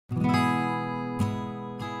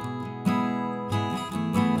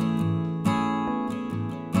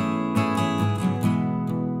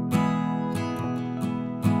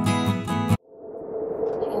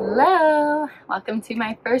Welcome to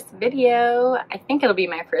my first video. I think it'll be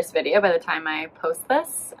my first video by the time I post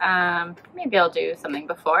this. Maybe I'll do something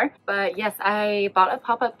before. But yes, I bought a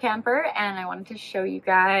pop-up camper and I wanted to show you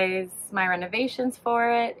guys my renovations for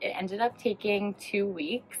it. It ended up taking 2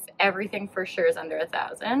 weeks. Everything for sure is under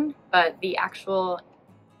 $1,000, but the actual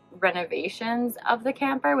renovations of the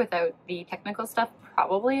camper without the technical stuff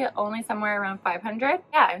probably only somewhere around 500.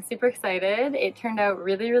 Yeah, I'm super excited. It turned out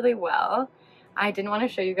really well. I didn't want to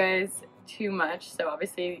show you guys too much, so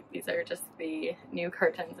obviously these are just the new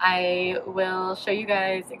curtains. I will show you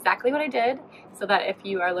guys exactly what I did so that if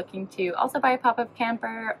you are looking to also buy a pop-up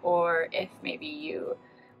camper, or if maybe you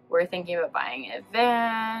were thinking about buying a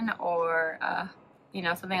van or you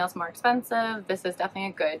know, something else more expensive, this is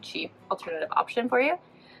definitely a good cheap alternative option for you.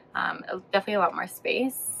 Definitely a lot more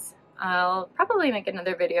space. I'll probably make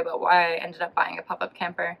another video about why I ended up buying a pop-up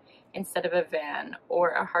camper instead of a van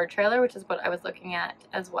or a hard trailer, which is what I was looking at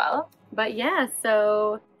as well. But yeah,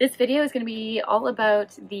 so this video is going to be all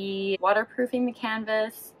about the waterproofing the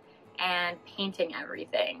canvas and painting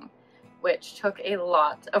everything, which took a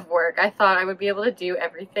lot of work. I thought I would be able to do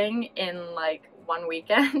everything in like one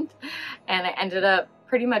weekend, and I ended up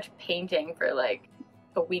pretty much painting for like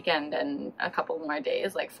a weekend and a couple more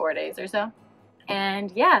days, like 4 days or so.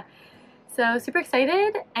 And yeah, so super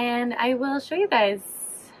excited, and I will show you guys,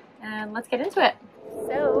 and let's get into it.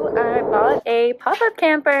 So I bought a pop-up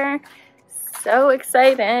camper. So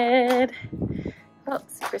excited. Oh,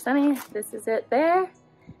 super sunny. This is it there.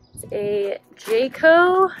 It's a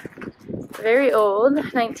Jayco, very old,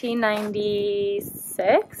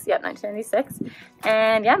 1996. Yep, 1996.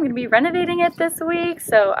 And yeah, I'm going to be renovating it this week,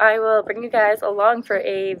 so I will bring you guys along for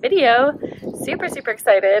a video. Super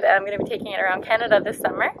excited. I'm going to be taking it around Canada this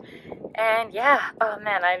summer. And yeah, oh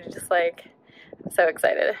man, I'm just like, I'm so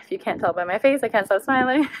excited. If you can't tell by my face, I can't stop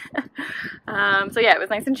smiling. So yeah, it was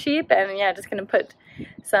nice and cheap, and yeah, just gonna put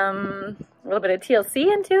a little bit of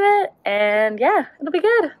TLC into it, and yeah, it'll be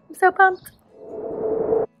good. I'm so pumped.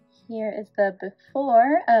 Here is the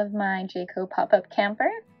before of my Jayco pop-up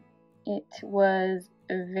camper. It was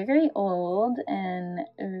very old and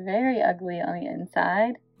very ugly on the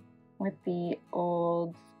inside, with the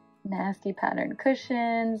old nasty patterned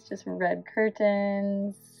cushions, just red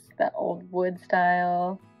curtains, that old wood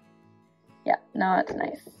style. Yeah, not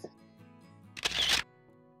nice.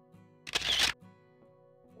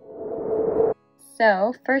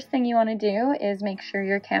 So first thing you want to do is make sure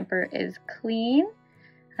your camper is clean.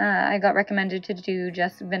 I got recommended to do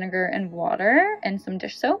just vinegar and water and some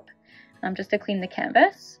dish soap, just to clean the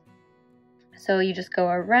canvas. So you just go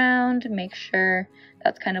around, make sure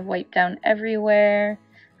that's kind of wiped down everywhere.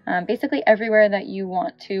 Basically everywhere that you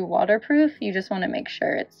want to waterproof, you just want to make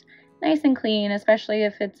sure it's nice and clean, especially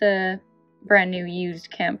if it's a brand new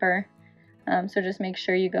used camper. So just make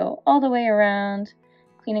sure you go all the way around,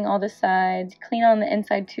 cleaning all the sides. Clean on the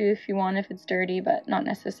inside too if you want, if it's dirty, but not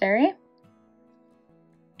necessary.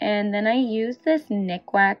 And then I used this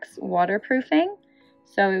Nick Wax waterproofing.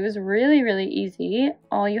 So it was really easy.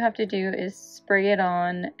 All you have to do is spray it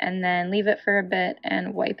on and then leave it for a bit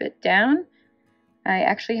and wipe it down. I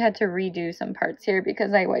actually had to redo some parts here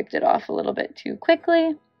because I wiped it off a little bit too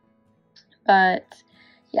quickly. But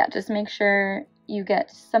yeah, just make sure you get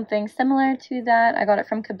something similar to that. I got it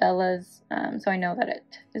from Cabela's, so I know that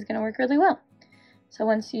it is going to work really well. So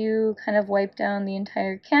once you kind of wipe down the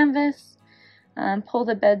entire canvas, pull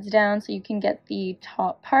the beds down so you can get the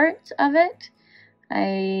top part of it.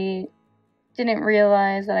 I didn't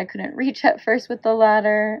realize that I couldn't reach at first with the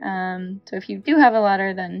ladder, so if you do have a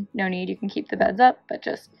ladder, then no need, you can keep the beds up, but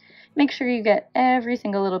just make sure you get every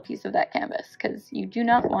single little piece of that canvas, because you do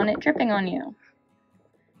not want it dripping on you.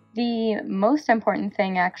 The most important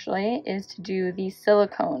thing actually is to do the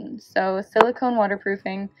silicone. So silicone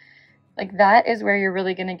waterproofing, like that is where you're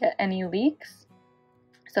really going to get any leaks.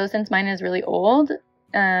 So since mine is really old,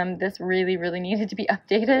 this really needed to be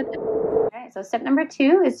updated. So step number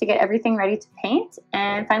 2 is to get everything ready to paint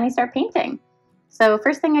and finally start painting. So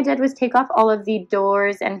first thing I did was take off all of the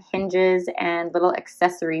doors and hinges and little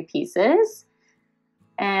accessory pieces.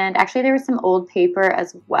 And actually there was some old paper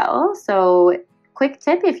as well. So quick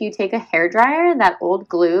tip, if you take a hairdryer, that old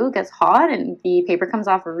glue gets hot and the paper comes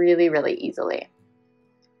off really easily.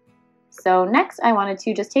 So next I wanted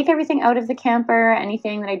to just take everything out of the camper,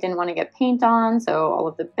 anything that I didn't want to get paint on. So all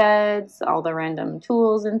of the beds, all the random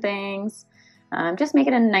tools and things. Just make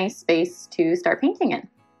it a nice space to start painting in.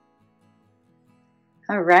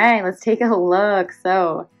 All right, let's take a look.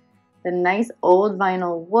 So the nice old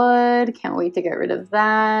vinyl wood, can't wait to get rid of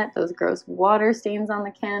that. Those gross water stains on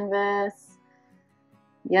the canvas.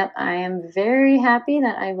 Yep, I am very happy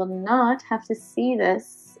that I will not have to see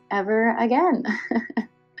this ever again.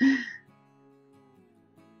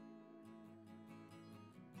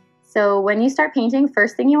 So when you start painting,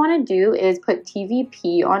 first thing you want to do is put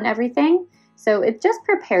TVP on everything. So it just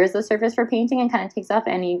prepares the surface for painting and kind of takes off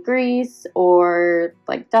any grease or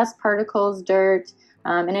like dust particles, dirt,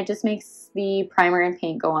 and it just makes the primer and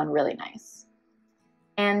paint go on really nice.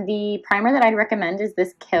 And the primer that I'd recommend is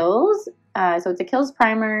this Kilz. So it's a Kilz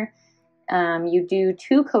primer. You do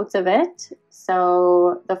 2 coats of it.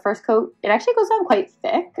 So the first coat, it actually goes on quite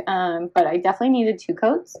thick, but I definitely needed 2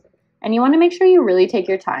 coats. And you want to make sure you really take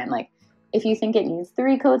your time. Like if you think it needs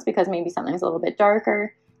 3 coats because maybe something's a little bit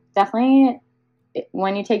darker, definitely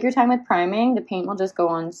when you take your time with priming, the paint will just go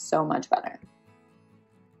on so much better.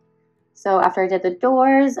 So after I did the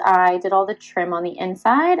doors, I did all the trim on the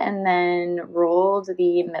inside and then rolled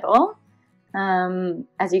the middle.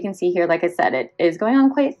 As you can see here, like I said, it is going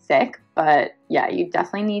on quite thick, but yeah, you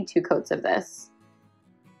definitely need 2 coats of this.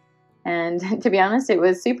 And to be honest, it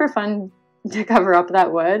was super fun to cover up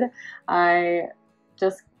that wood. I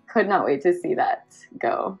just could not wait to see that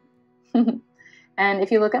go. And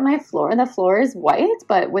if you look at my floor, the floor is white,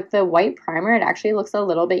 but with the white primer, it actually looks a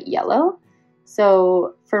little bit yellow.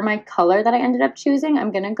 So for my color that I ended up choosing,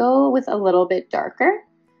 I'm gonna go with a little bit darker.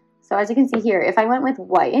 So as you can see here, if I went with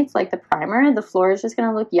white, like the primer, the floor is just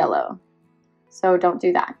gonna look yellow. So don't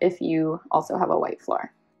do that if you also have a white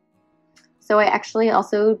floor. So I actually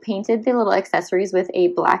also painted the little accessories with a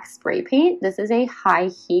black spray paint. This is a high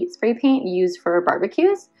heat spray paint used for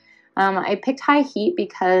barbecues. I picked high heat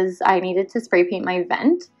because I needed to spray paint my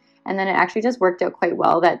vent, and then it actually just worked out quite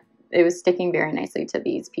well that it was sticking very nicely to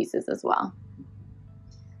these pieces as well.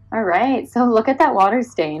 All right, so look at that water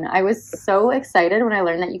stain. I was so excited when I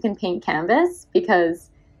learned that you can paint canvas because,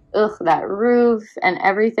 ugh, that roof and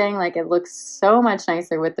everything, like it looks so much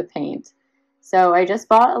nicer with the paint. So I just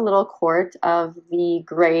bought a little quart of the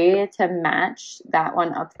gray to match that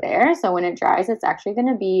one up there. So when it dries, it's actually going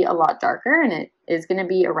to be a lot darker and it is going to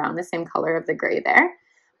be around the same color of the gray there.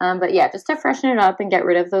 But yeah, just to freshen it up and get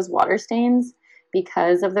rid of those water stains,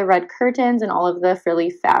 because of the red curtains and all of the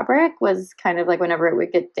frilly fabric was kind of like whenever it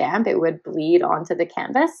would get damp, it would bleed onto the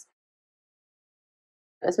canvas.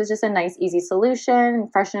 This was just a nice, easy solution,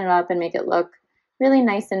 freshen it up and make it look really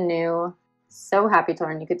nice and new. So happy to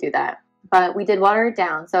learn you could do that. But we did water it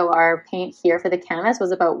down, so our paint here for the canvas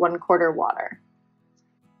was about 1/4 water.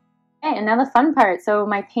 Okay, and now the fun part. So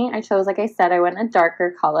my paint I chose, like I said, I went a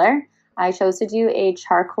darker color. I chose to do a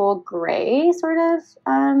charcoal gray sort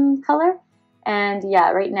of color. And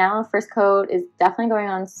yeah, right now, first coat is definitely going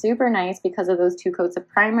on super nice because of those 2 coats of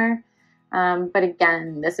primer. But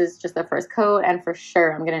again, this is just the first coat, and for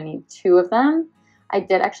sure I'm gonna need 2 of them. I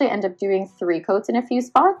did actually end up doing 3 coats in a few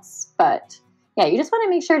spots, but yeah, you just want to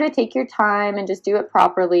make sure to take your time and just do it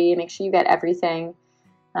properly. Make sure you get everything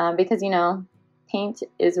because, you know, paint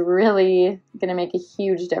is really going to make a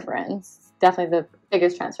huge difference. It's definitely the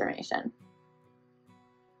biggest transformation.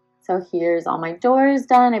 So here's all my doors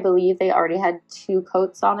done. I believe they already had 2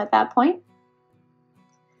 coats on at that point.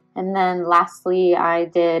 And then lastly, I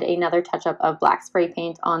did another touch-up of black spray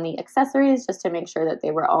paint on the accessories just to make sure that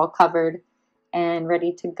they were all covered and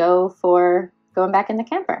ready to go for going back in the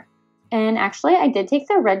camper. And actually, I did take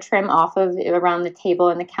the red trim off of around the table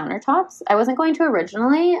and the countertops. I wasn't going to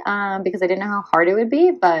originally because I didn't know how hard it would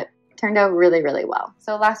be, but it turned out really, really well.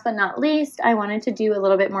 So last but not least, I wanted to do a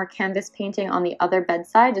little bit more canvas painting on the other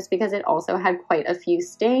bedside just because it also had quite a few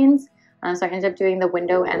stains. So I ended up doing the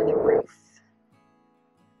window and the roof.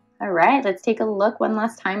 All right, let's take a look one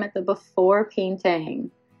last time at the before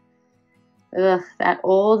painting. Ugh, that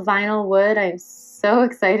old vinyl wood, I'm so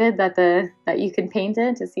excited that you can paint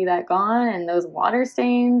it to see that gone, and those water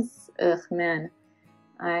stains. Ugh, man,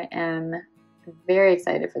 I am very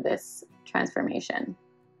excited for this transformation.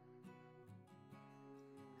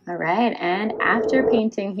 All right, and after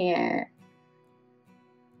painting here.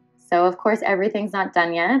 So of course everything's not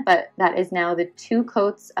done yet, but that is now the 2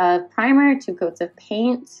 coats of primer, 2 coats of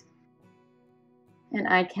paint, and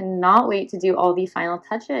I cannot wait to do all the final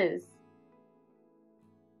touches.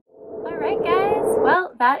 Alright guys,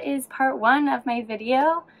 well that is part 1 of my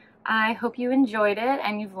video. I hope you enjoyed it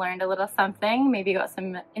and you've learned a little something, maybe got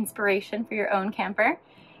some inspiration for your own camper.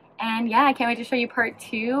 And yeah, I can't wait to show you part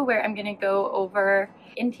 2 where I'm going to go over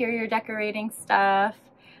interior decorating stuff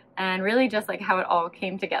and really just like how it all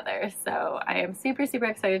came together. So I am super, super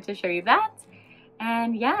excited to show you that.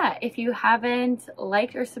 And yeah, if you haven't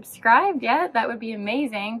liked or subscribed yet, that would be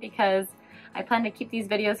amazing because I plan to keep these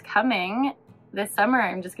videos coming. This summer,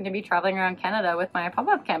 I'm just going to be traveling around Canada with my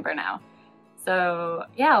pop-up camper now. So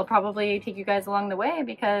yeah, I'll probably take you guys along the way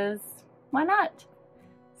because why not?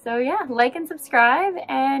 So yeah, like and subscribe,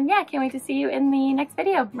 and yeah, can't wait to see you in the next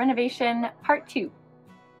video, renovation part 2.